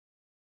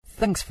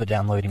Thanks for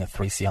downloading a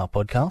 3CR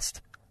podcast.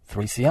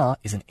 3CR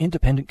is an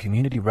independent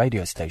community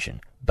radio station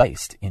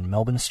based in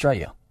Melbourne,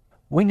 Australia.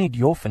 We need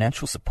your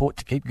financial support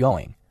to keep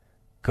going.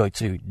 Go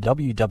to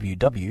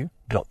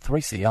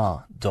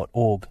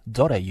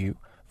www.3cr.org.au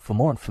for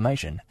more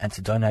information and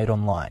to donate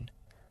online.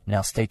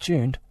 Now stay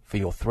tuned for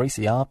your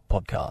 3CR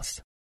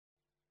podcast.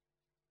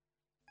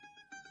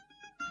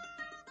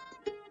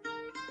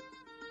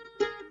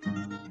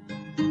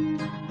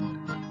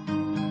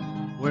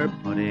 We're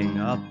putting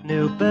up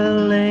new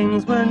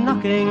buildings, we're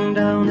knocking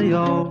down the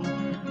old.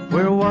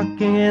 We're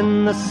working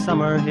in the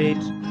summer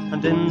heat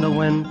and in the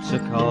winter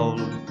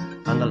cold.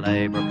 And the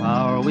labour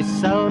power we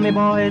sell, me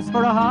boys,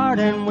 for a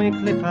hard-earned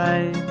weekly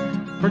pay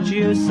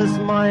produces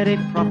mighty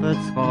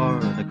profits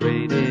for the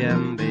greedy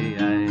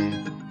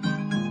MBA.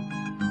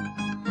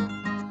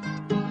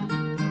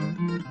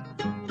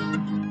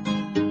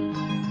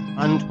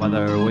 And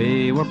whether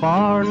we were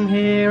born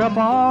here or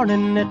born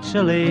in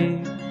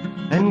Italy,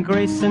 in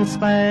Greece, in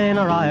Spain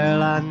or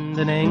Ireland,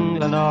 in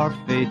England or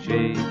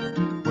Fiji,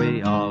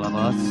 we all of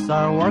us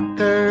are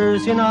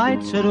workers,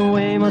 united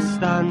we must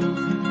stand,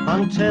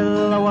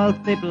 until the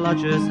wealthy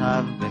bludgers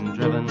have been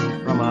driven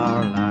from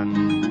our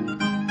land.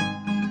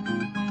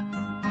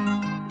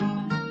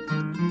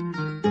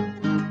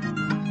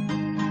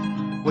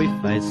 We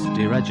faced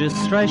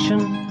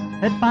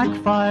deregistration, it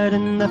backfired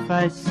in the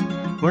face.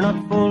 We're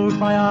not fooled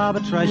by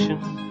arbitration,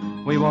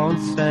 we won't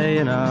stay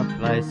in our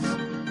place.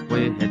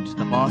 We hit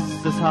the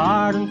bosses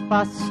hard and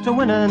fast to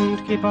win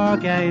and keep our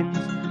gains,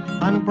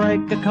 and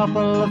break a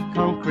couple of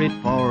concrete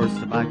pours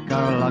to back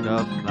our log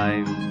of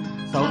claims.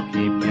 So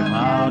keep your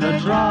powder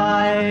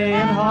dry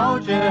and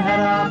hold your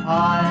head up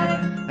high.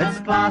 It's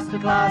class to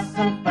class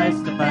and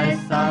face to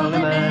face, our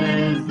limit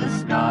is the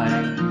sky.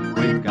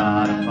 We've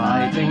got a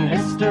fighting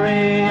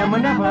history and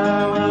we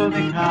never will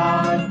be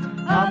cowed.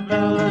 Our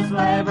builders'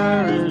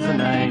 labour is a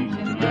name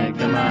to make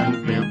a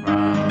man feel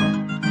proud.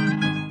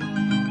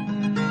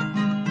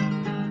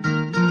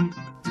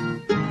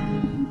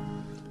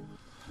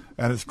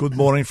 And it's good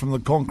morning from the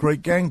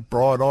Concrete Gang,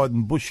 bright-eyed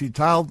and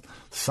bushy-tailed,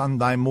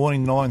 Sunday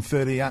morning,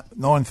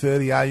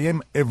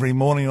 9:30am, every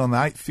morning on the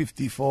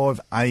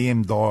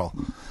 8:55am dial.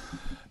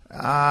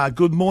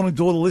 Good morning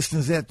to all the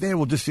listeners out there.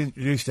 We'll just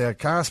introduce our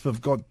cast.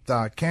 We've got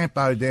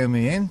Campo down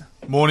the end.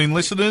 Morning,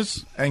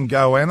 listeners. And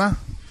Goanna.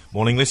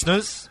 Morning,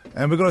 listeners.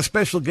 And we've got a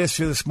special guest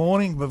here this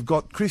morning. We've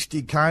got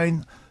Christy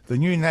Kane, the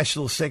new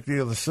National Secretary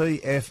of the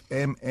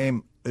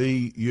CFMMEU.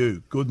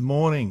 Good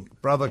morning,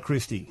 Brother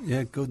Christy.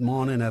 Yeah, good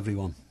morning,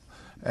 everyone.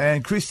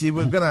 And Christy,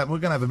 we're gonna have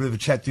a bit of a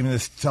chat to him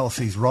to tell us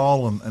his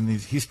role and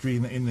his history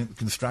in the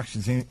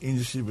construction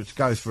industry, which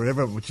goes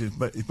forever.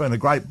 He's been a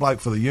great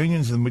bloke for the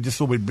unions, and we just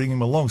thought we'd bring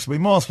him along. So we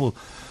might as well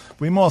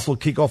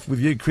kick off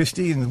with you,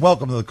 Christy, and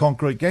welcome to the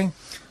Concrete Gang.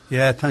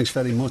 Yeah, thanks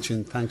very much,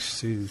 and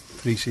thanks to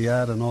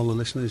 3CR and all the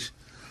listeners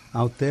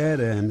out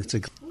there.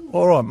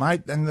 All right,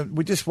 mate, and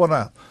we just want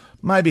to.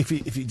 Maybe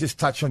if you just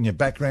touch on your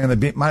background a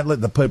bit, mate, let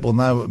the people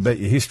know about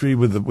your history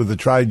with the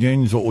trade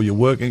unions or your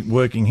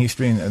working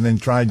history and then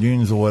trade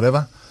unions or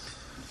whatever.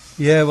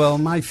 Yeah, well,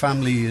 my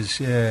family is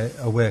a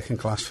working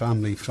class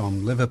family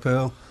from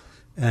Liverpool,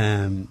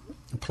 a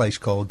place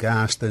called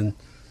Garston.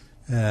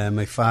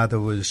 My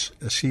father was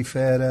a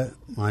seafarer.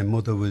 My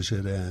mother was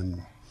a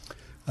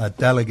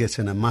delegate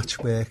in a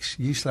matchworks.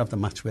 You used to have the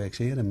matchworks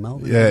here in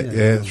Melbourne. Yeah,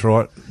 that's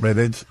right.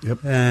 Redheads,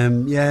 yep.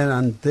 And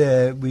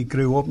we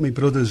grew up. My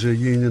brother's a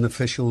union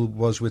official,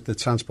 was with the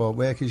Transport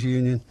Workers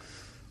Union.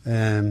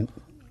 And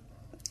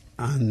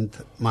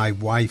my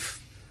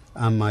wife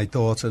and my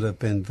daughter have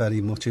been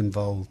very much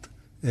involved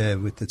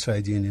with the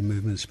trade union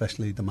movement,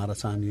 especially the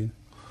Maritime Union.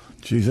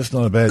 Geez, that's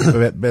not a bad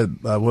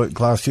working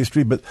class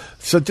history. But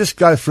so just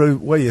go through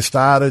where you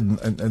started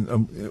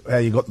and how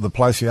you got to the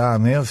place you are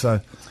now.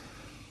 So.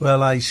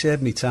 Well, I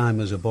served my time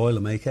as a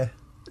boilermaker,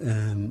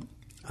 and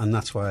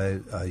that's why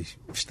I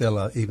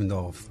still, even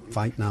though I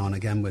fight now and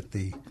again with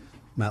the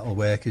metal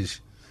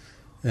workers,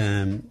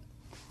 I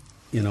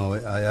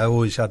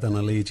always had an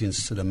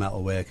allegiance to the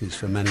metal workers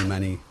for many,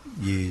 many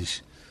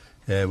years.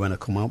 When I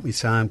come out my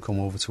time, come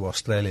over to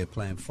Australia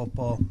playing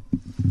football,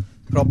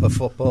 proper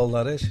football,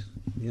 that is,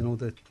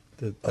 the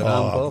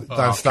handball.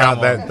 Don't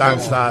start that.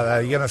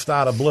 You're going to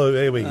start a blue.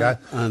 Here we go.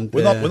 And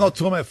we're not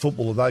talking about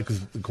football today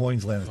because the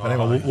Queenslanders. But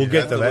anyway, we'll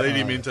get to that. Lead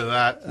him into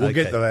that. We'll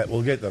get to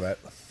that.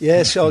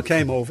 Yeah, so I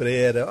came over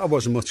here. I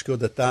wasn't much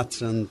good at that,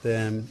 and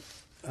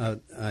I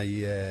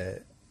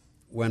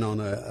went on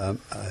I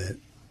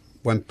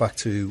went back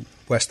to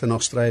Western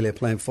Australia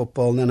playing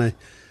football. And then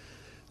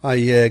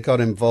I got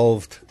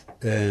involved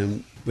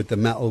with the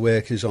metal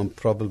workers on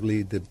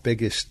probably the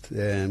biggest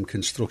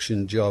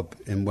construction job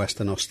in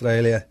Western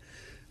Australia.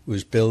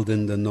 Was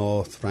building the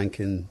North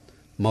Rankin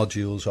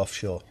modules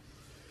offshore.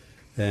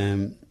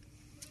 That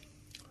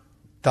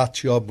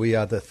job we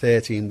had a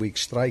 13-week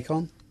strike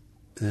on.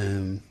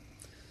 There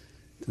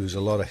was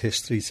a lot of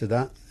history to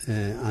that,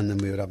 and then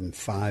we were having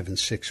 5 and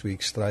 6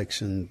 week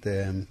strikes, and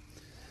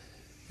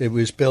it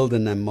was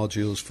building them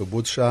modules for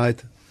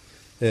Woodside.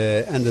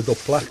 Ended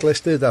up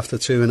blacklisted after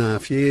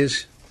 2.5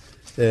 years.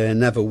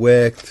 Never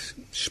worked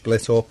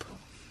split up.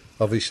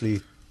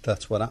 Obviously,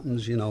 that's what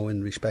happens, you know,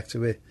 in respect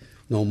to it.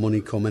 No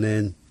money coming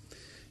in,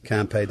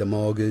 can't pay the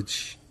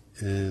mortgage,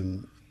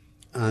 and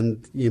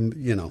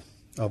you know,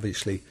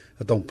 obviously,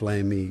 I don't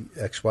blame me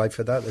ex-wife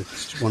for that.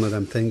 It's one of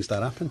them things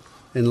that happen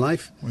in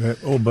life.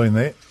 We've all been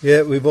there.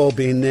 Yeah, we've all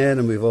been there,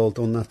 and we've all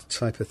done that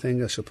type of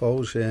thing, I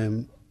suppose.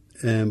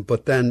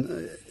 But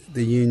then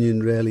the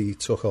union really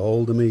took a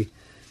hold of me.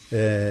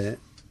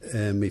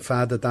 My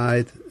father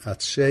died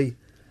at sea,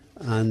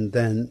 and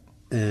then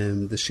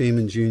the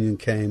Seamen's Union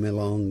came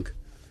along,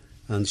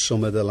 and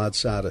some of the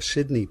lads out of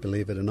Sydney,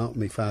 believe it or not,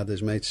 my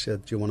father's mates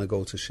said, do you want to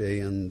go to sea?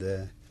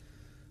 And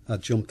I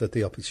jumped at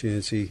the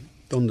opportunity,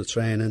 done the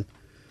training,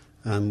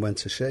 and went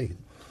to sea.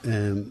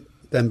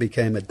 Then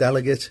became a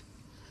delegate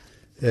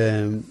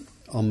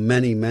on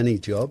many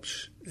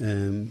jobs,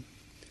 and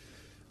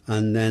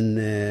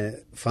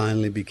then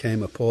finally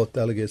became a port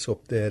delegate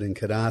up there in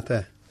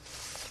Karratha.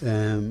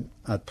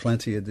 Had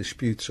plenty of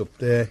disputes up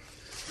there,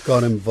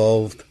 got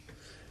involved,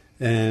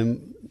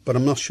 but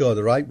I'm not sure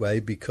the right way,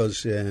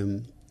 because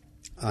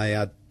I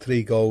had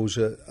 3 goes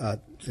at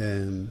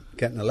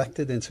getting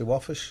elected into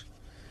office.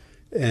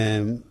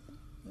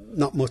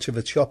 Not much of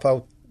a chop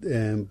out,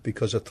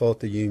 because I thought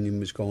the union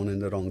was going in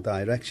the wrong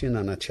direction,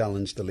 and I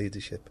challenged the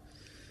leadership.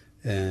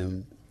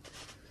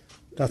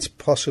 That's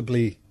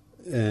possibly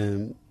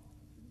the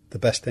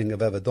best thing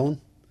I've ever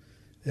done,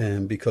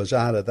 because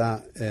out of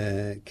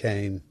that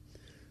came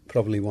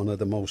probably one of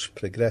the most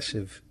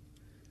progressive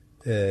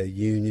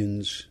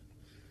unions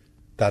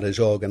that is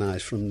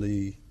organised from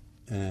the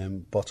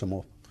bottom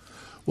up.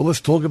 Well,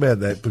 let's talk about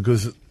that,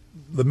 because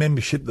the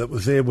membership that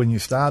was there when you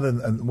started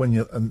and when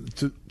you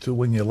to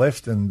when you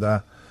left, and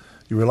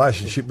your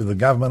relationship with the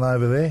government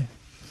over there.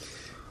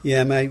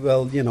 Yeah, mate.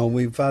 Well, you know,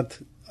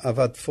 I've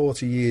had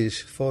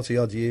 40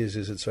 odd years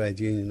as a trade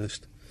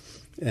unionist.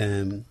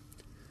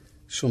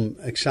 Some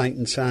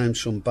exciting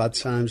times, some bad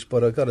times,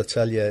 but I've got to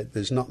tell you,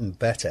 there's nothing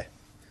better,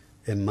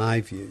 in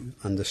my view,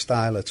 and the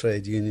style of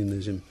trade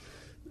unionism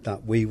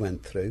that we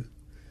went through,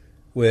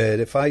 where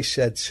if I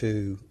said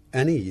to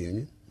any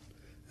union,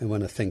 and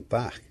when I think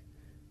back,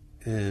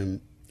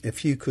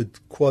 if you could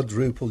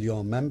quadruple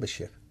your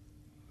membership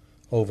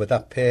over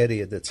that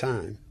period of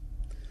time,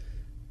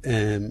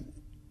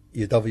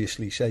 you'd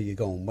obviously say you're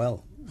going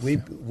well.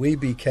 We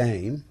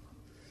became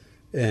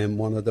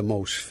one of the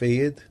most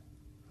feared,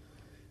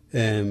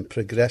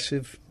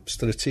 progressive,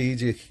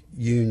 strategic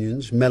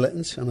unions,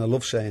 militant, and I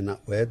love saying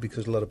that word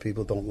because a lot of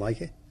people don't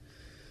like it,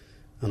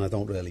 and I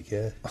don't really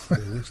care, to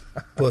be honest.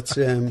 But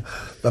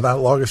they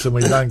don't like us and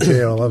we don't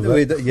care. I love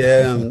that.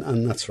 Yeah,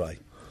 and that's right.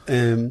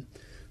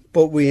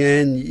 But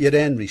you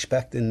earn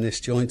respect in this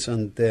joint,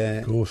 and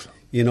of course,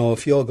 you know,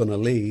 if you're going to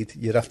lead,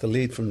 you'd have to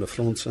lead from the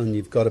front, and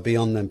you've got to be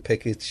on them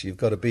pickets, you've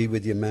got to be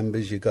with your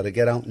members, you've got to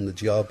get out on the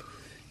job,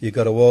 you've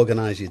got to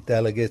organise your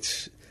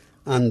delegates,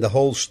 and the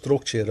whole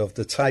structure of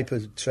the type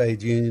of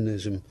trade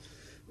unionism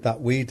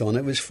that we done.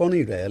 It was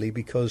funny, really,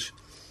 because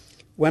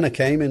when I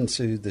came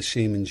into the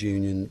Seamen's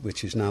Union,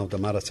 which is now the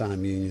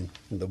Maritime Union,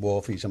 and the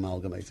Wharfies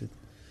amalgamated,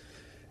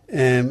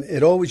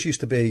 it always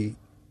used to be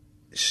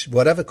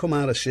whatever come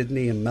out of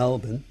Sydney and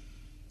Melbourne,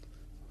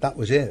 that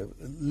was it.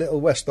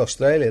 Little West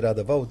Australia had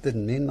a vote,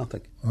 didn't mean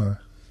nothing. Right.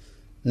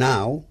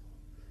 Now,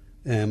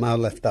 I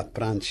left that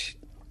branch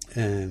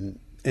in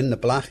the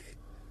black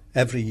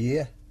every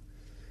year,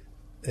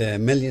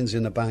 millions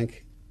in the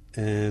bank,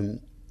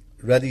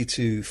 ready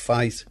to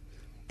fight,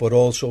 but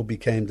also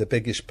became the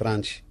biggest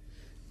branch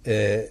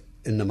in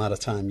the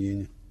Maritime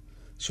Union.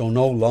 So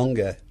no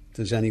longer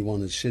does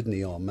anyone in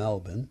Sydney or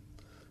Melbourne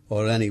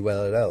or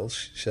anywhere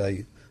else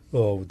say,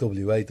 oh,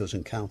 WA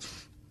doesn't count.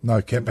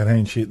 No cap and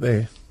hand shit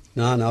there.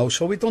 No.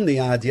 So we've done the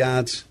hard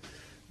yards.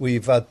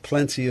 We've had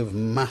plenty of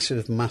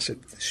massive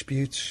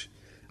disputes.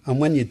 And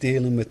when you're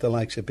dealing with the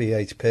likes of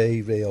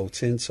BHP, Rio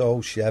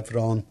Tinto,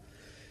 Chevron,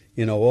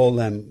 you know, all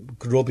them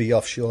grubby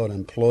offshore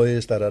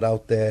employers that are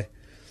out there,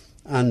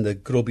 and the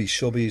grubby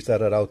subbies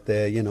that are out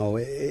there, you know,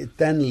 it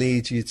then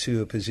leads you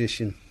to a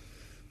position,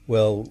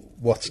 well,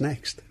 what's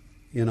next?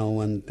 You know,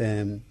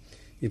 and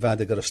you've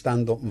either got to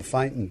stand up and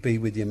fight and be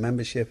with your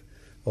membership,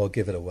 or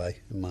give it away,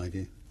 in my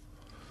view.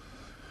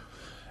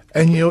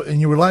 And your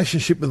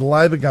relationship with the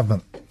Labor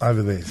government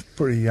over there is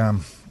pretty...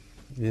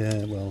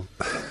 Yeah, well,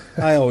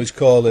 I always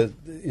call it,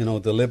 you know,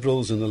 the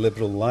Liberals and the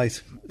Liberal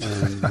light,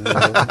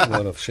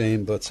 what I've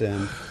seen. But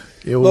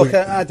look,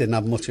 I didn't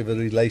have much of a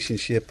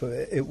relationship.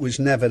 It was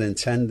never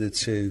intended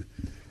to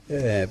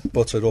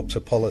butter up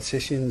to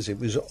politicians. It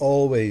was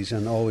always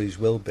and always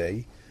will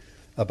be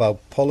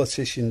about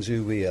politicians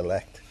who we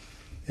elect,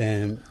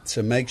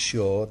 to make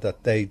sure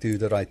that they do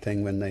the right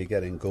thing when they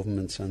get in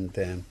government.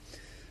 And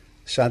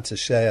sad to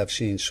say, I've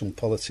seen some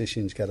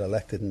politicians get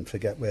elected and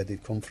forget where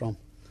they've come from.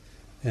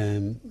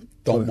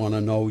 Don't want to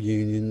know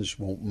unions,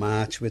 won't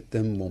march with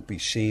them, won't be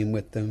seen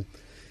with them.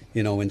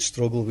 You know, in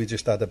struggle, we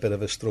just had a bit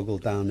of a struggle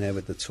down there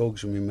with the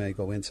tugs, and we may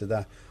go into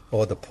that,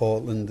 or the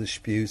Portland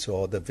dispute,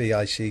 or the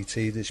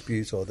VICT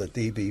dispute, or the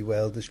DB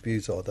Well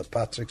dispute, or the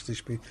Patrick's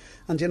dispute.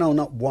 And, you know,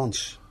 not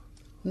once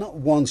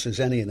has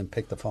any of them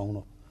picked the phone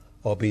up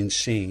or being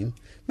seen.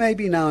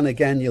 Maybe now and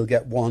again you'll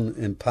get one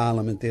in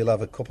Parliament, they'll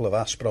have a couple of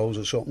Aspros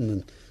or something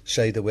and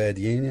say the word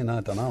union,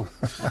 I don't know.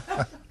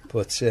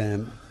 But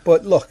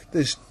look,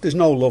 there's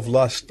no love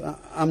lost.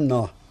 I'm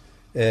not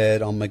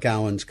on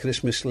McGowan's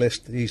Christmas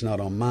list, he's not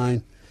on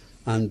mine,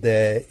 and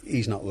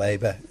he's not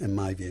Labour in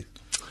my view.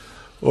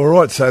 All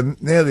right, so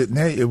now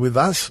you're with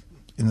us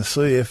in the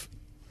CFMWWU.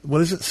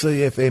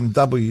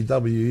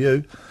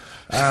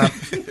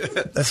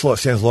 That's like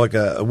sounds like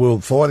a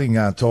world fighting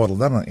title,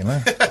 doesn't it? You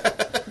know,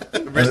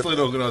 Wrestling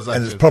organisation.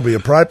 and it's probably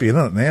appropriate,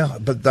 isn't it now?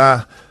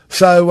 But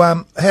so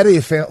how do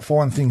you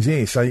find things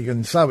here? So you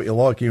can say what you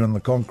like here in the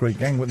Concrete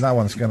Gang, but no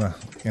one's going to,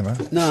 slap you on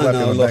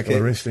the back of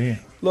the wrist here.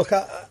 Look,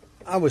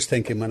 I was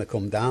thinking when I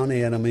come down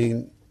here, I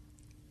mean,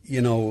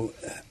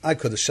 I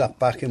could have sat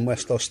back in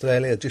West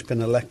Australia, just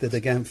been elected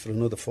again for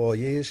another 4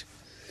 years,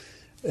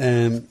 with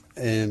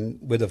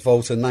a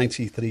vote of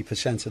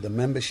 93% of the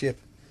membership.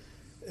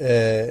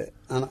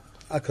 And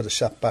I could have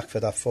sat back for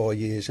that 4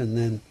 years, and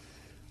then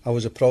I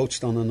was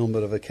approached on a number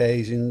of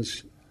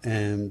occasions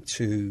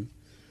to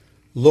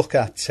look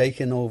at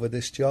taking over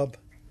this job,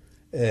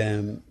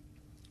 and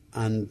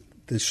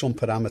there's some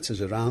parameters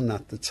around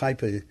that. The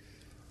type of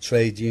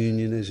trade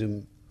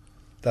unionism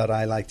that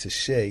I like to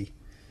see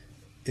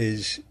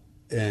is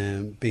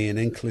being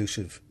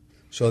inclusive.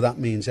 So that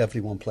means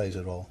everyone plays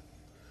a role,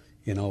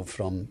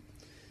 from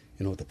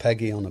the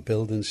Peggy on a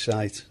building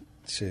site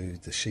to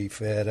the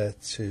seafarer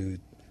to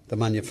the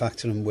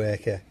manufacturing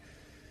worker,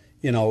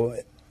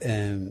 to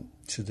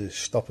the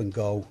stop and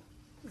go.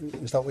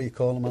 Is that what you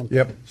call them, man?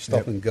 Yep.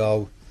 Stop and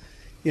go.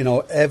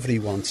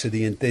 Everyone, to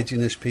the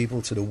indigenous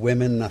people, to the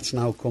women that's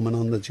now coming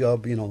on the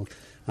job, and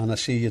I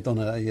see you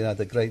had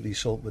a great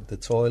result with the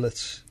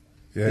toilets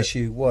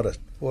issue. What a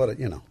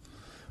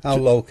how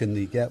low can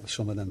they get with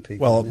some of them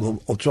people?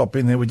 Well, I'll drop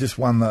in there. We just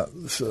won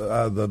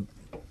the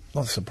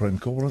not the Supreme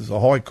Court, it's the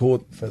High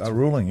Court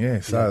ruling. Yeah,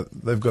 so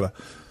they've got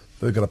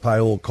to pay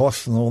all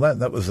costs and all that.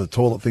 That was the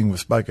toilet thing we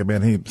spoke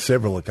about here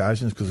several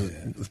occasions because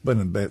it's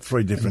been about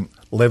 3 different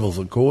levels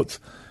of courts,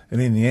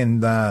 and in the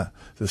end, the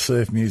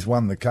Surf News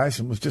won the case,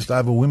 and it was just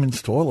over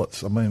women's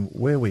toilets. I mean,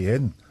 where are we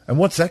heading? And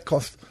what's that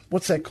cost?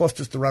 What's that cost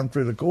us to run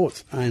through the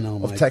courts? I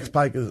know, of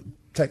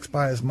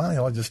taxpayers' money.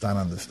 I just don't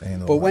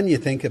understand. But when you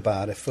think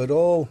about it, for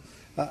all,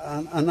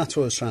 and that's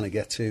what I was trying to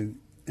get to,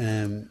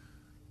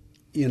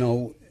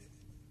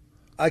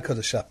 I could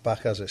have sat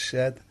back, as I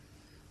said,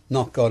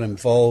 not got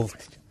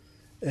involved.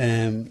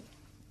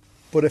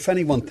 But if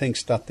anyone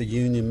thinks that the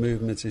union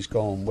movement is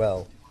going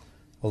well,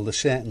 they're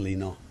certainly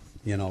not.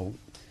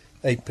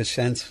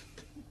 8%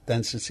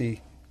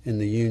 density in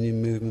the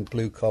union movement,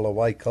 blue collar,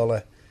 white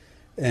collar.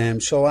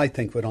 So I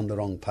think we're on the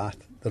wrong path,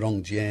 the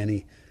wrong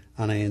journey,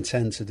 and I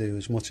intend to do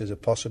as much as I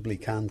possibly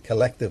can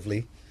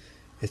collectively.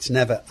 It's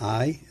never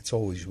I, it's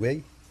always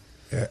we,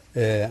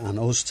 and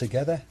us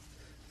together,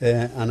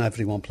 and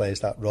everyone plays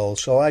that role.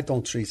 So I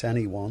don't treat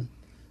anyone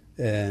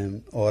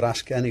or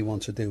ask anyone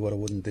to do what I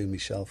wouldn't do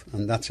myself,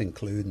 and that's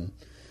including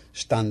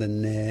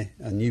standing there,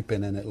 and you've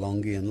been in it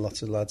longer, and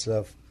lots of lads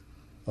have.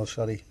 Oh,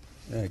 sorry,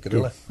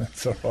 Gorilla.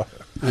 That's all right.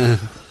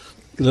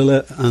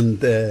 Gorilla,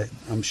 and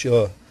I'm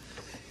sure,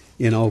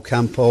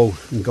 Campo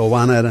and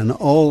Goanna and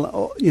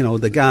all,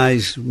 the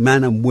guys,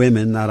 men and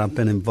women that have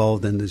been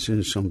involved in this,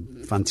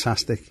 some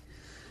fantastic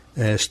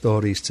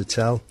stories to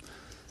tell.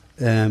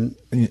 And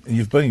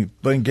you've been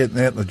getting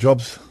out in the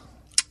jobs?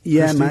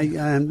 Yeah, mate.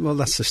 Well,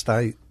 that's the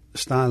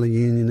style of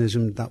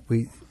unionism that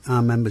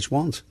our members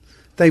want.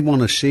 They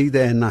want to see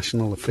their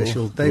national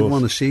official. They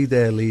want to see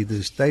their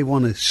leaders. They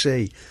want to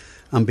see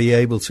and be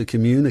able to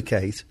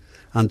communicate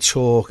and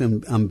talk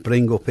and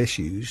bring up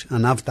issues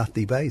and have that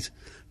debate.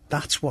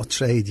 That's what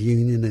trade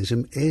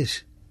unionism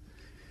is.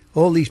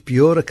 All these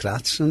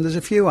bureaucrats, and there's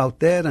a few out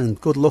there,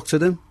 and good luck to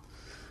them.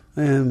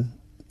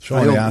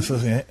 Try the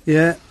answers, yeah.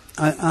 Yeah,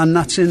 and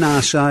that's in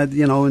our side,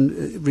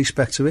 in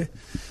respect to it.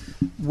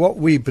 What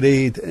we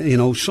breed,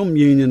 some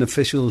union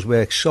officials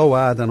work so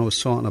hard, and I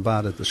was talking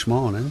about it this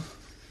morning,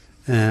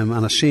 and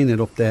I've seen it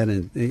up there,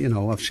 and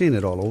I've seen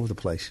it all over the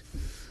place.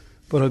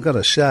 But I've got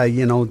to say,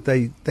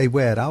 they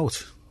wear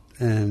out.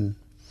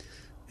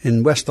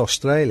 In West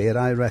Australia,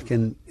 I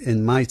reckon,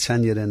 in my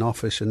tenure in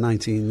office in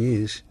 19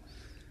 years,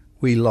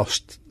 we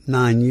lost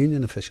 9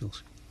 union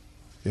officials.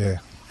 Yeah.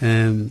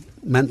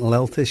 Mental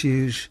health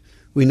issues,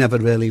 we never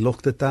really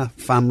looked at that.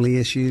 Family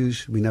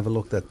issues, we never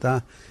looked at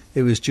that.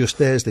 It was just,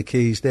 there's the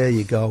keys, there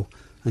you go,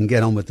 and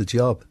get on with the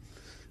job.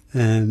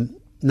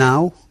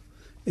 Now,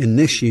 in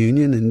this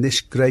union, in this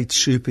great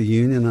super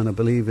union, and I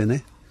believe in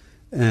it,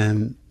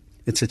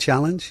 it's a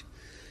challenge.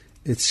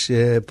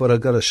 But I've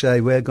got to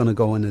say, we're going to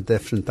go in a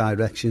different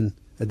direction,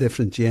 a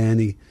different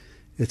journey.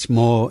 It's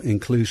more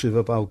inclusive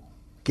about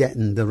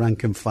getting the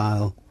rank and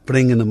file,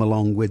 bringing them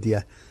along with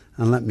you.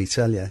 And let me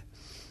tell you,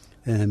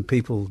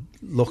 people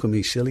look at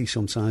me silly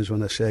sometimes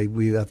when I say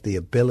we have the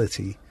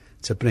ability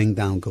to bring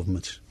down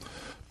governments.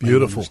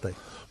 Beautiful.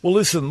 Well,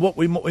 listen, what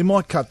we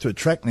might cut to a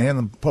track now,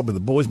 and probably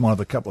the boys might have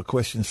a couple of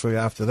questions for you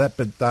after that.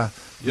 But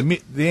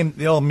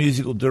the old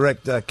musical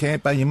director,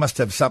 Campo, you must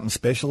have something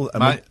special,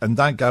 and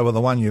don't go with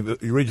the one you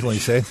originally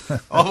said.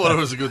 I thought it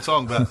was a good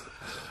song, but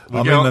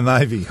I'm in the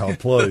Navy. Oh,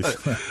 please.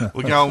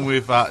 We're going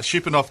with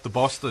Shipping Off to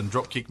Boston,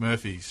 Dropkick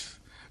Murphys.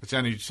 It's the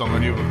only song I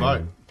knew of a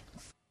boat.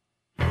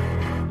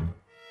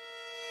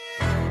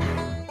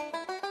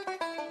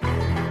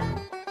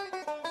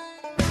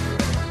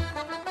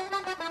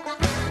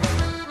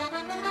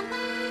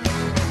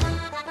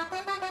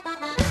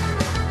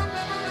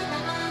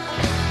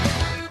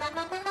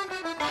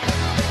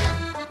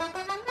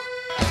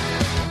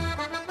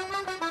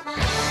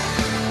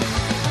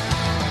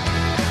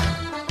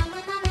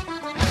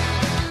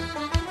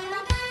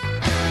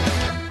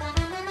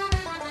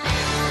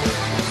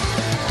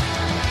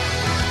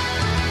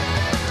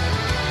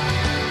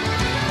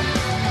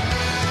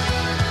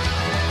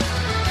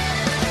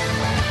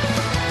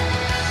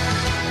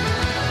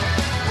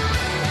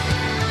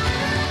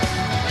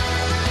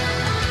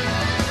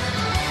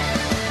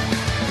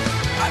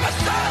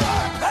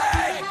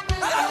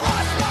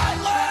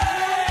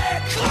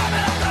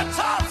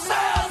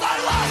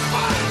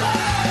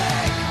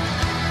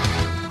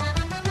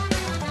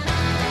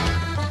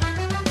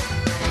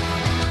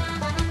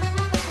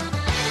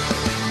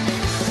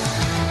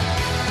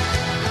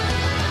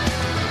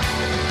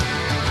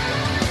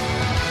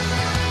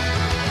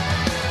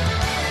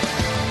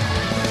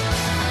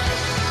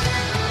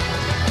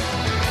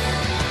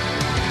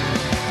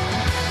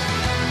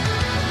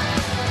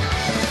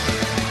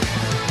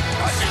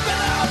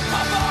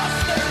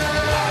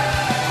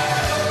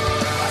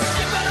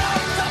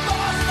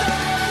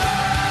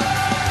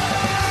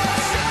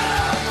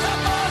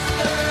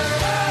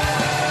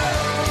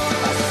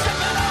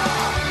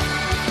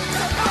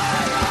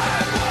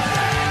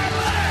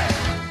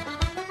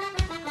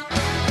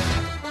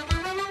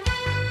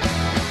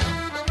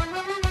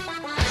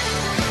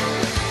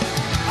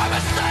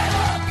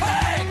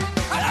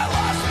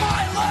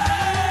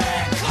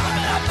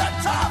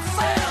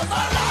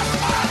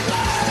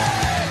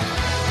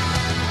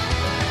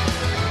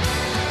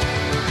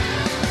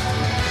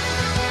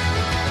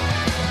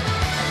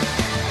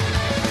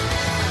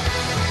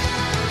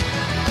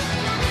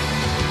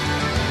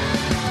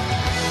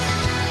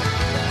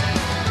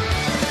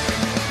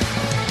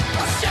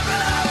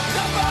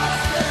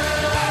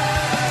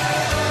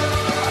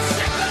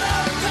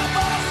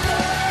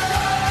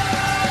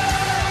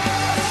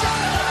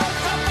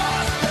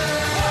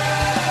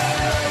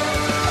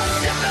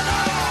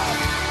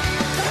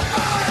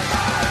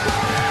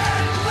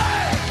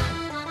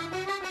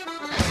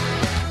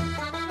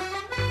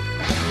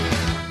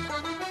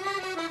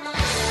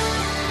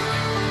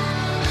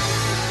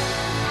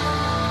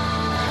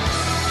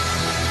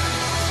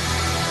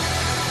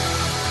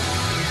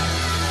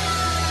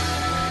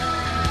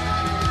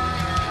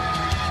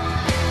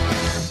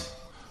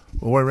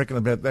 What do you reckon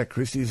about that,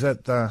 Christy? Is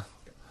that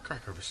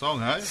cracker of a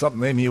song, eh?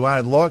 something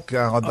MUA'd like?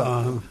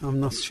 I'm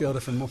not sure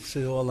if I'm up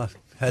to all that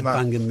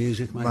headbanging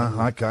music, mate.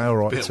 No, okay, all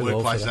right. Bit of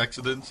workplace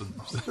accidents and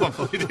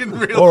stuff we didn't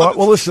realise. All right,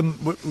 well, listen,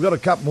 we've got a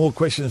couple more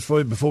questions for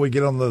you before we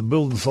get on the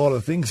building side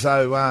of things.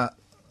 So,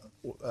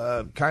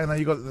 Kano,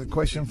 you got the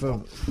question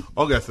for...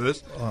 I'll go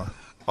first. Oh.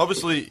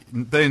 Obviously,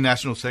 being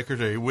National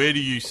Secretary, where do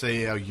you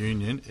see our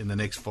union in the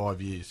next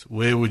 5 years?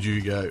 Where would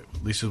you go?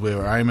 This is where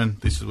we're aiming,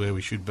 this is where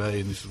we should be,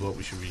 and this is what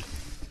we should be.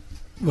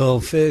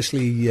 Well,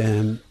 firstly,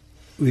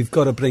 we've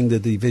got to bring the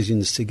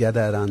divisions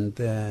together, and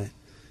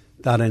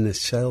that in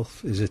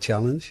itself is a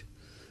challenge.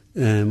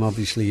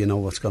 Obviously, you know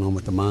what's going on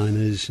with the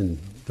miners and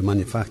the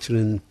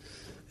manufacturing,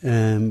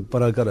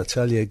 but I've got to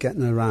tell you,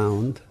 getting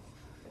around,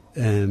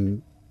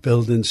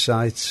 building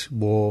sites,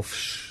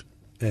 wharfs,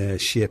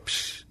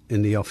 ships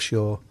in the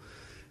offshore,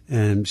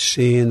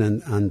 seeing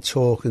and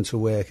talking to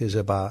workers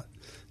about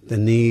the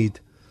need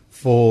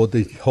for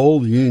the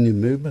whole union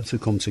movement to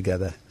come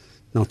together,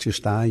 not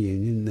just our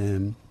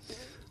union.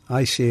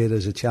 I see it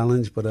as a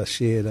challenge, but I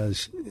see it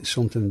as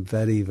something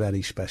very,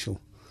 very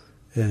special.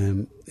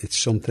 It's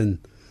something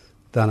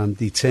that I'm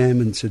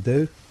determined to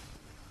do,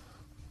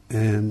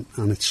 and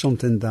it's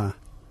something that,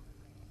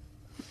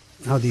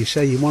 how do you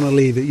say, you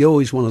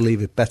always want to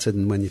leave it better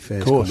than when you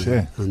first come in.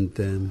 Yeah.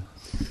 And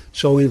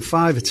so in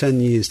 5 or 10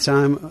 years'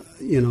 time,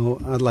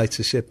 I'd like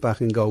to sit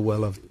back and go,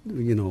 well, I've,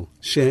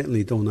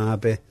 certainly done our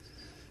bit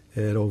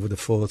over the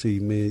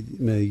 40,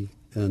 me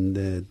and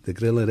the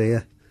griller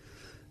here.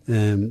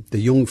 The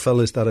young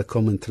fellas that are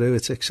coming through,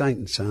 it's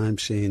exciting time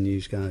seeing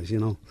you guys,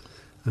 and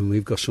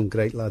we've got some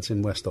great lads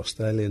in West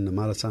Australia in the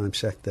maritime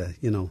sector,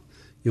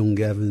 young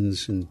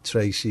Evans and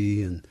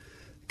Tracy and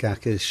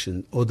Gakis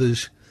and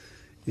others,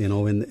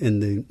 in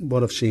the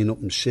what I've seen up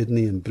in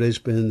Sydney and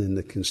Brisbane in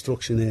the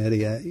construction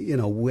area.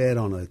 We're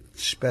on a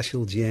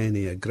special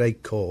journey, a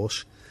great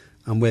course,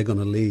 and we're going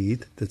to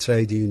lead the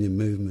trade union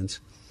movement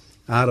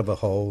out of a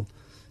hole,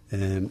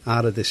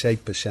 out of this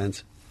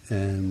 8%,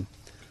 and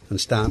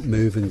start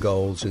moving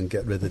goals and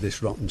get rid of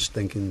this rotten,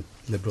 stinking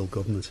Liberal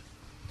government.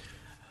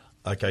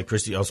 Okay,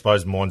 Christy, I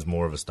suppose mine's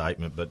more of a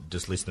statement, but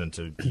just listening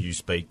to you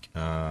speak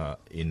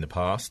in the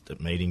past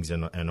at meetings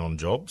and on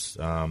jobs,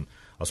 I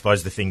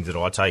suppose the things that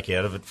I take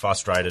out of it,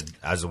 frustrated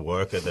as a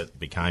worker that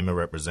became a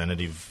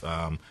representative,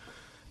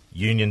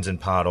 unions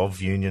and part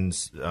of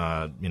unions,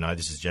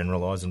 this is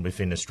generalising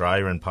within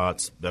Australia, and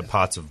parts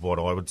of what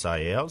I would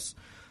say ours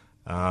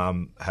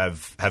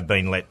have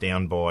been let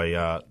down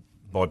by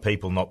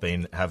people not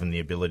having the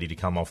ability to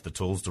come off the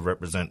tools to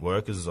represent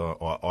workers.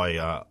 I'm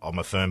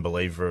a firm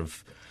believer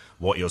of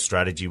what your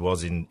strategy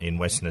was in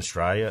Western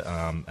Australia,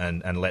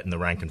 and letting the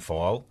rank and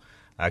file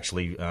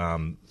actually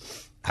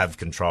have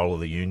control of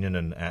the union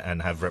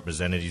and have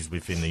representatives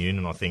within the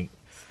union. I think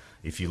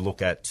if you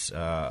look at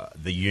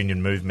the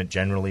union movement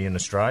generally in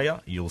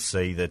Australia, you'll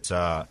see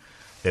that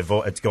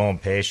it's gone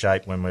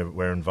pear-shaped when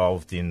we're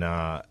involved in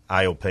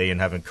ALP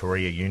and having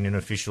career union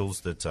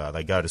officials that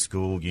they go to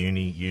school,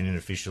 union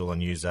official,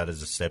 and use that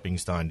as a stepping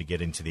stone to get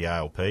into the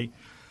ALP.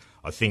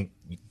 I think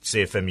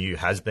CFMU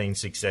has been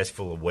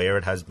successful, where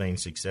it has been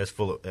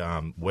successful,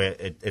 where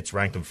it's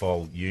rank and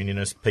file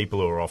unionists,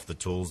 people who are off the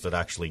tools that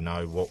actually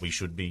know what we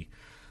should be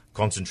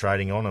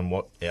concentrating on and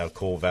what our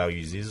core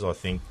values is. I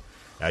think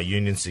our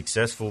union's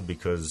successful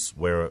because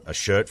we're a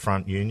shirt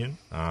front union.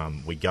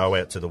 We go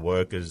out to the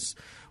workers.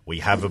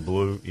 We have a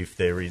blue if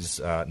there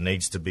is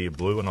needs to be a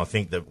blue, and I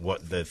think that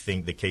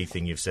the key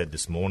thing you've said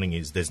this morning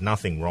is there's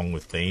nothing wrong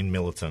with being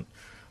militant.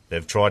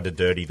 They've tried to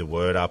dirty the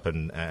word up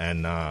and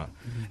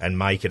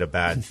make it a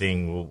bad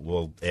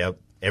thing.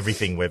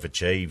 Everything we've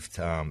achieved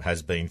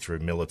has been through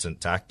militant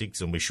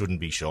tactics, and we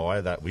shouldn't be shy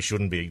of that. We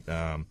shouldn't be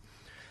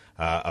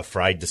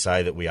afraid to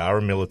say that we are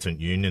a militant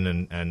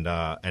union,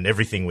 and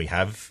everything we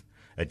have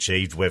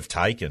achieved, we've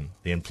taken.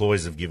 The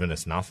employers have given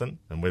us nothing,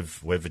 and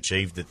we've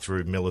achieved it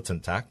through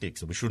militant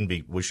tactics. And we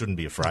shouldn't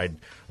be afraid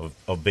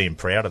of being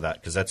proud of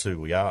that, because that's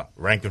who we are: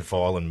 rank and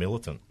file and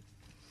militant.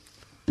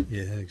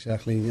 Yeah,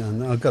 exactly.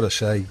 And I've got to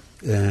say,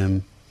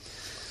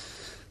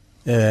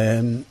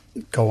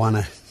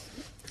 Goanna,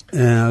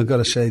 I've got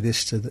to say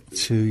this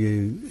to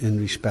you in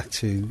respect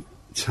to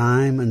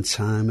time and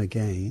time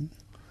again.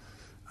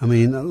 I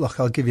mean, look,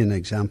 I'll give you an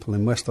example.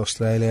 In West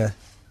Australia,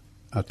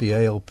 at the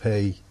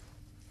ALP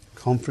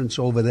conference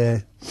over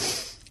there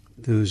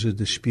was a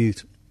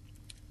dispute.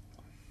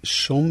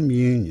 Some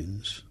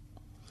unions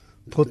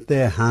put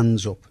their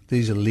hands up,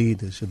 these are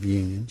leaders of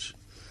unions,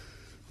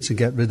 to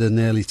get rid of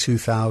nearly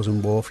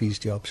 2,000 wharfies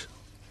jobs,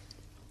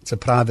 to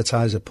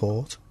privatise a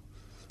port,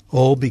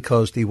 all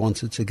because they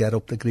wanted to get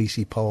up the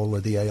greasy pole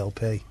of the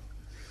ALP.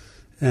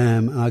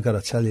 And I got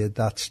to tell you,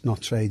 that's not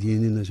trade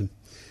unionism.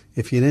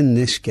 If you're in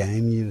this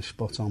game, you're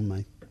spot on,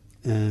 mate.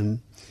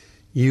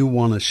 You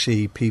want to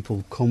see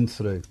people come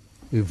through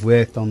who've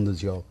worked on the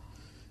job,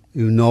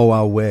 who know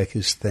how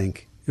workers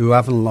think, who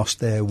haven't lost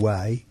their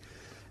way.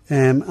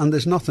 And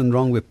there's nothing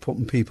wrong with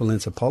putting people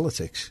into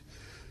politics.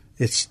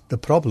 The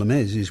problem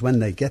is when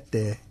they get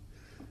there,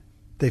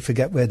 they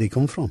forget where they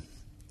come from.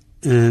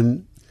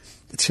 To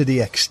the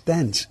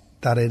extent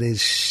that it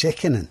is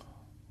sickening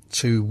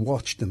to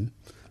watch them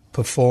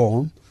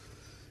perform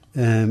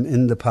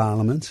in the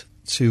Parliament,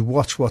 to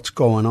watch what's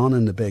going on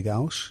in the big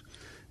house.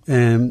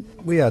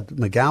 We had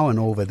McGowan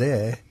over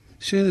there.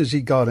 As soon as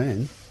he got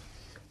in,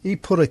 he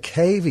put a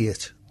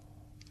caveat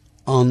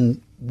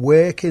on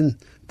working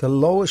the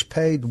lowest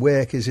paid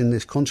workers in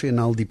this country, and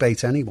I'll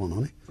debate anyone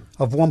on it,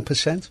 of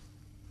 1%.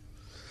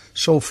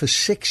 So for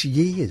 6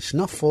 years,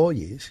 not 4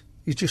 years,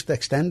 he's just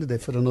extended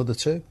it for another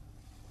 2.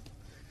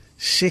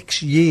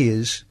 6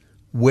 years,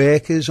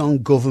 workers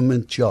on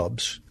government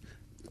jobs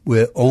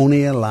were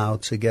only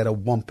allowed to get a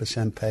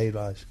 1% pay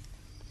rise.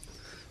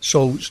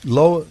 So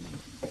lower,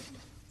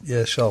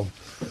 yeah. So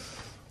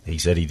he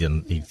said he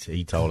didn't.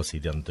 He told us he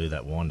didn't do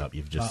that wind up.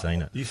 You've just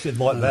seen it. You said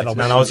like that.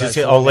 I was just.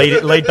 I'll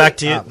lead back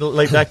to you.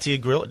 Lead back to your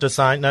grill. Just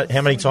saying,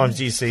 how many times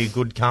do you see a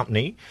good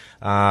company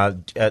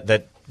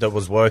that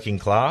was working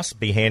class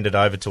be handed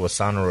over to a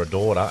son or a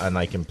daughter, and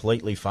they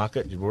completely fuck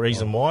it? The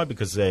reason why?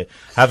 Because they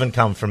haven't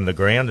come from the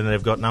ground and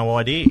they've got no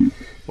idea.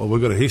 Well,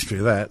 we've got a history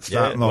of that.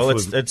 Starting off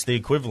with it's the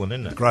equivalent,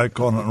 isn't it?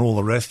 Grocon and all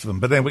the rest of them.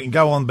 But then we can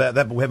go on about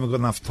that, but we haven't got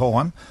enough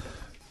time.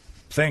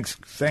 Thanks,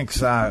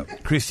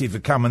 Christy, for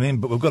coming in,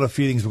 but we've got a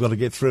few things we've got to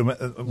get through.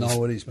 No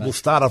worries, mate. We'll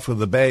start off with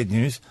the bad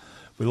news.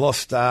 We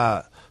lost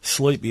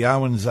Sleepy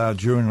Owens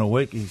during the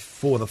week. He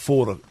fought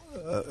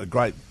a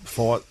great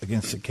fight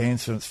against the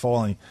cancer, and it's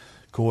finally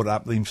caught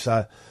up with him.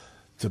 So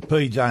to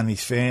PJ and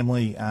his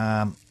family,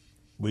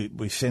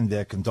 we send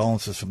our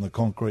condolences from the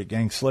Concrete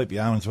Gang. Sleepy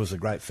Owens was a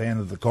great fan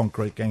of the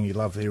Concrete Gang. He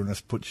loved hearing us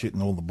put shit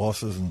in all the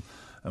bosses and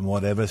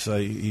whatever, so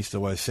he used to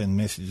always send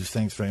messages.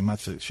 Thanks very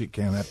much for that shit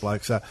can that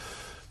bloke. So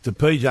to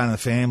PJ and the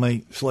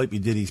family, Sleepy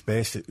did his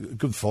best. A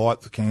good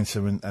fight, the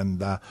cancer,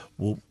 and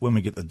when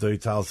we get the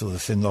details of the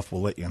send-off,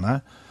 we'll let you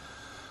know.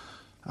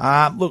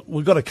 Look,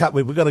 we've got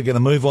to get a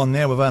move on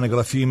now. We've only got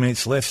a few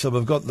minutes left, so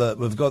we've got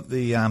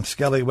the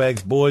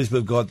Scallywags boys.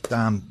 We've got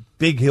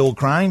Big Hill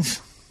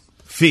Cranes,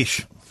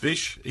 Fish.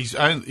 He's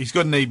got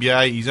an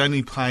EBA. He's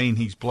only paying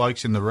his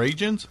blokes in the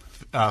regions.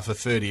 for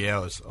 30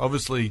 hours.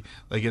 Obviously,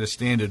 they get a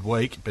standard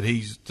week, but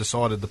he's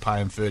decided to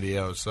pay him 30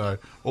 hours. So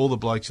all the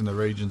blokes in the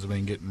regions have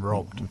been getting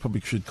robbed. We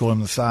probably should call him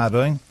the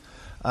sardine.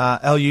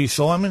 LU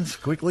Simons,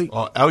 quickly.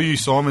 LU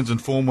Simons and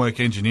Formwork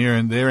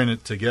Engineering, they're in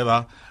it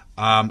together.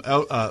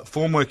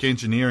 Formwork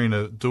Engineering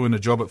are doing a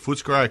job at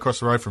Footscray across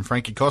the road from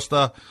Frankie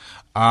Costa.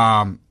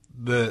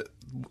 The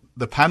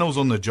panels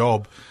on the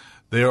job,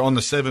 they're on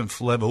the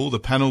 7th level. The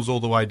panels all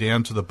the way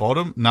down to the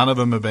bottom. None of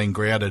them have been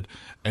grouted.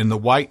 And the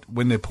weight,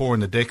 when they're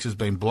pouring the decks, has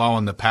been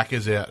blowing the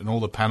packers out and all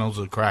the panels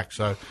are cracked.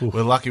 So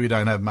we're lucky we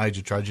don't have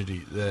major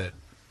tragedy there.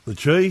 The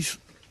cheese.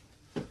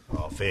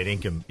 Oh, fair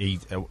income.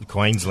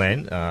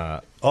 Queensland.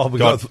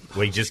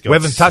 We just got. We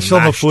haven't touched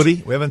on the smashed.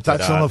 footy. We haven't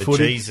touched on the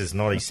footy. Cheese is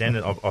not. He sent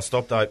it. I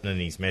stopped opening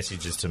his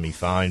messages to my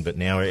phone, but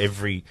now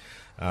every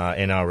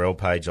NRL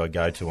page I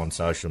go to on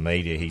social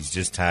media, he's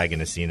just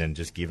tagging us in and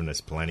just giving us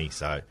plenty.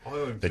 So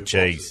the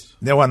cheese.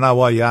 Now I know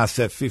why you asked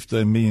that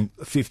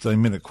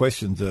 15-minute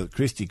question to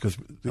Christy, because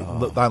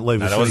don't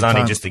leave us. That was any only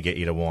time. just to get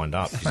you to wind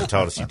up, because you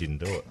told us you didn't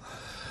do it.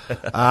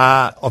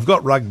 I've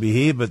got rugby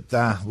here, but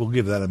we'll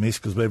give that a miss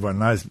because everyone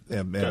knows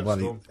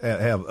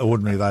how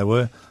ordinary they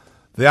were.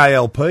 The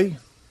ALP.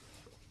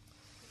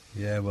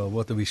 Yeah, well,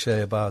 what do we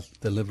say about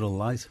the Liberal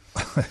light?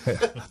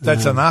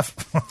 That's enough.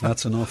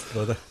 That's enough,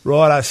 brother.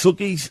 Righto,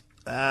 Sookies.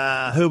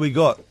 Who we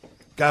got?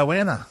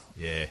 Goanna.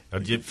 Yeah,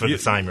 for the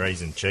same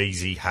reason.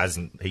 Cheesy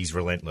he's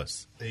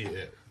relentless.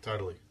 Yeah,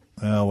 totally.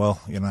 Oh well,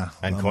 you know.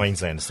 And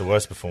Queensland, it's the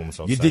worst performance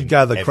I've You seen. did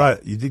go the ever. Crow.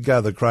 You did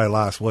go the Crow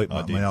last week,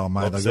 I did. my old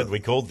mate. We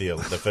called the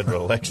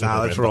federal election.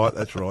 No, that's remember?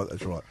 right.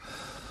 That's right.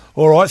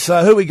 All right.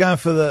 So who are we going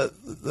for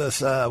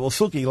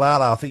Suki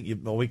Lala? I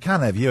think we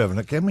can't have you having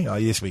it, can we? Oh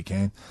yes, we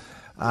can.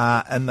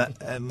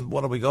 And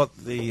what have we got?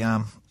 The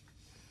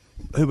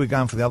who are we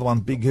going for the other one?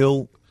 Big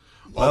Hill.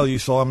 LU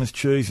Simons,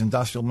 Cheese,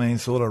 Industrial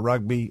Manslaughter,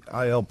 Rugby,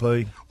 ALP.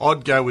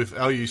 I'd go with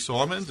LU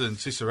Simons and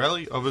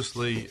Cicerelli,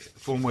 obviously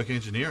Formwork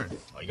Engineering.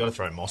 Oh, you got to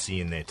throw Mossy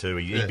in there too.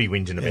 He'd be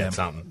whinging about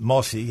something.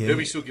 Mossy, yeah. He'll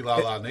be Suki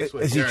Lala next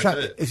week.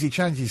 Has he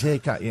changed his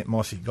haircut yet,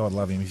 Mossy? God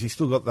love him. Has he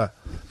still got the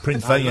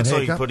Prince No, Valiant looks like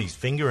he haircut? put his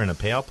finger in a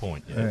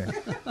PowerPoint.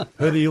 Yeah.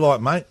 Who do you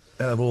like, mate,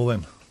 out of all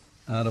them?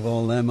 Out of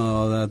all them,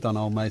 I don't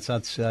know, mates,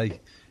 I'd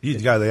say...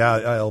 You'd go the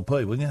ALP,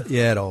 wouldn't you?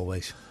 Yeah,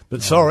 always.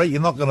 But sorry,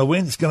 you're not going to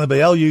win. It's going to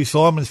be LU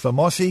Simons for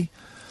Mossy.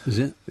 Is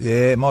it?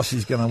 Yeah,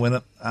 Mossy's going to win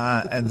it.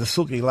 And the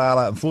Suki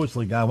Lala,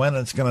 unfortunately, go win it.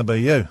 It's going to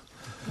be you.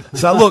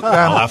 So, look...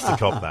 I'll have to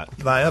cop that.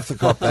 They have to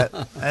cop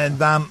that.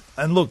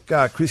 And look,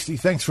 Christy,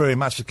 thanks very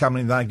much for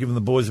coming in today and giving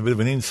the boys a bit of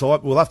an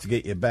insight. We'll have to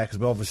get you back,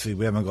 because obviously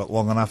we haven't got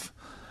long enough.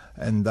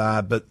 And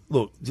but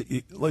look,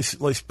 at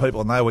least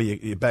people know where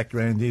your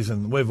background is,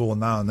 and we've all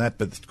known that.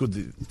 But it's good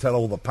to tell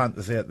all the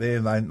punters out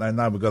there. They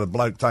know we've got a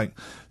bloke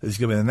who's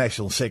going to be the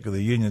national secretary of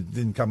the union.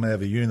 Didn't come out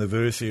of a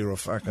university or a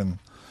fucking...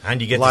 And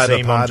you get to see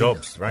him on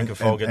jobs. Rank and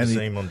file get to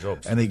see him on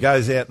jobs. And he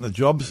goes out in the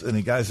jobs, and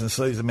he goes and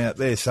sees them out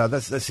there. So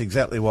that's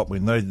exactly what we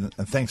need.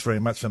 And thanks very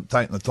much for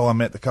taking the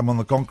time out to come on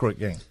the Concrete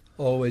Gang.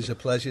 Always a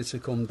pleasure to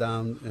come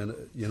down, and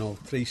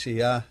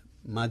 3CR,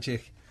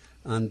 Magic,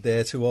 and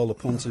to all the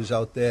punters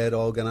out there,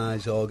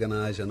 organise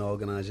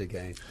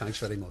again. Thanks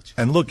very much.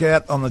 And look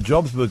out on the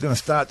jobs. We're going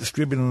to start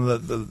distributing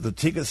the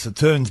tickets. The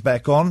turn's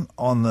back on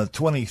the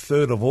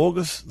 23rd of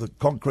August, the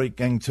Concrete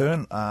Gang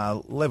turn,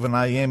 11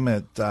 a.m.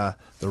 at the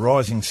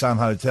Rising Sun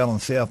Hotel in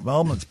South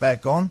Melbourne. It's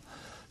back on.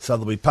 So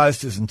there'll be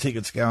posters and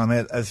tickets going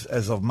out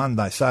as of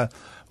Monday. So,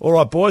 all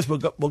right, boys, we'll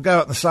go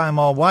out in the same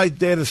old way.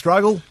 Dare to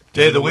struggle.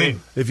 Dare to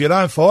win. If you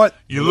don't fight,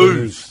 you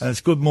lose. And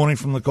it's good morning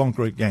from the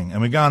Concrete Gang.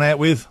 And we're going out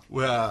with...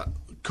 We're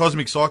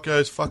Cosmic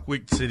Psychos,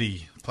 Fuckwick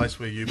City, place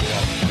where you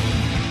belong.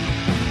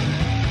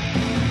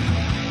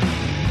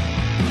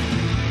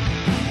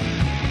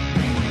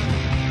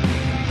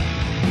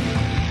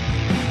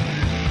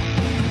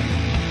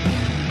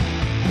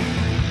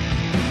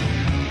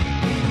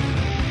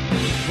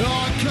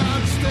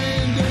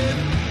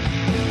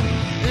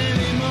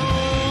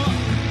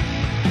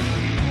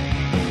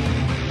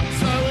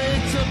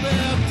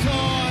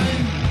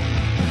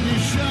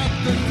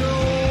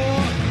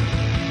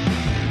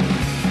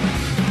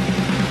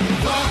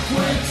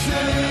 City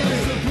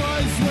is the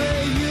place where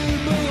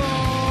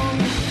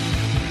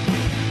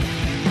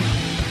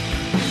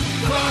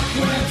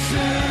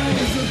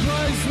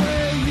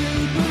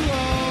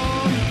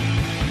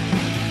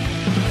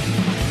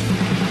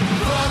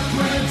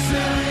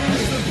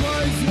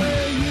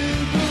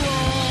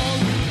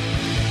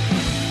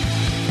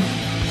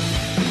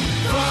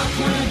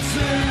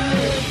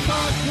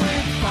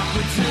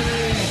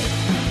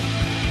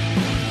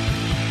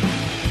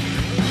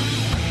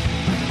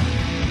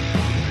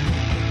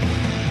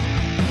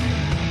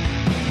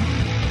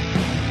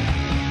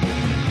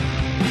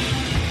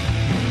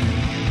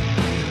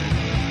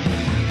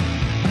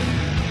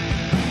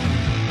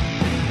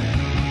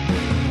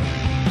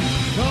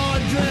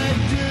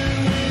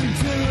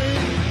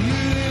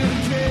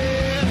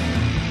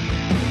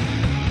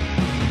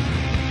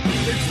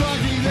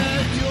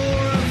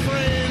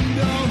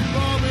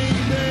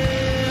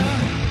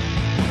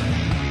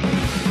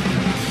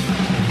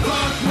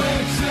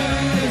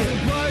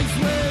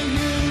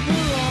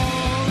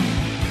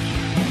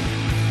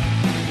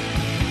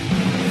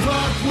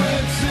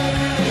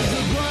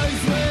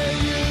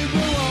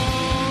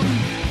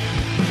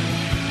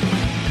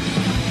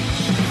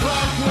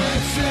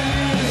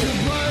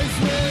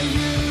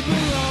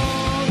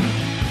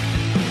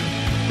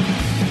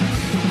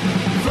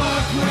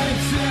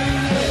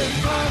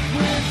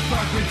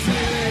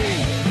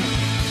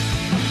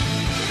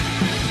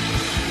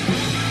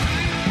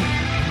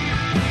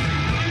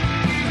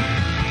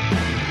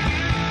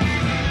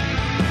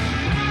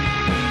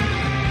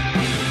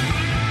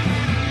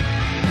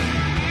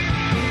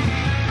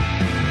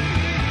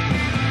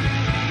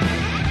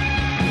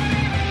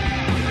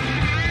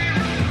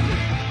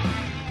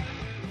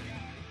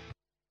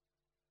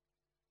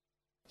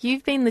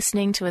You've been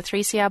listening to a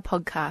 3CR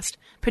podcast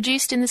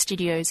produced in the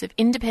studios of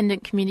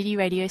independent community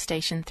radio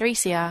station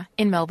 3CR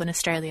in Melbourne,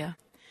 Australia.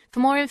 For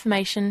more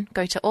information,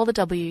 go to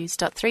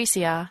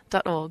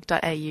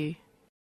allthews.3cr.org.au.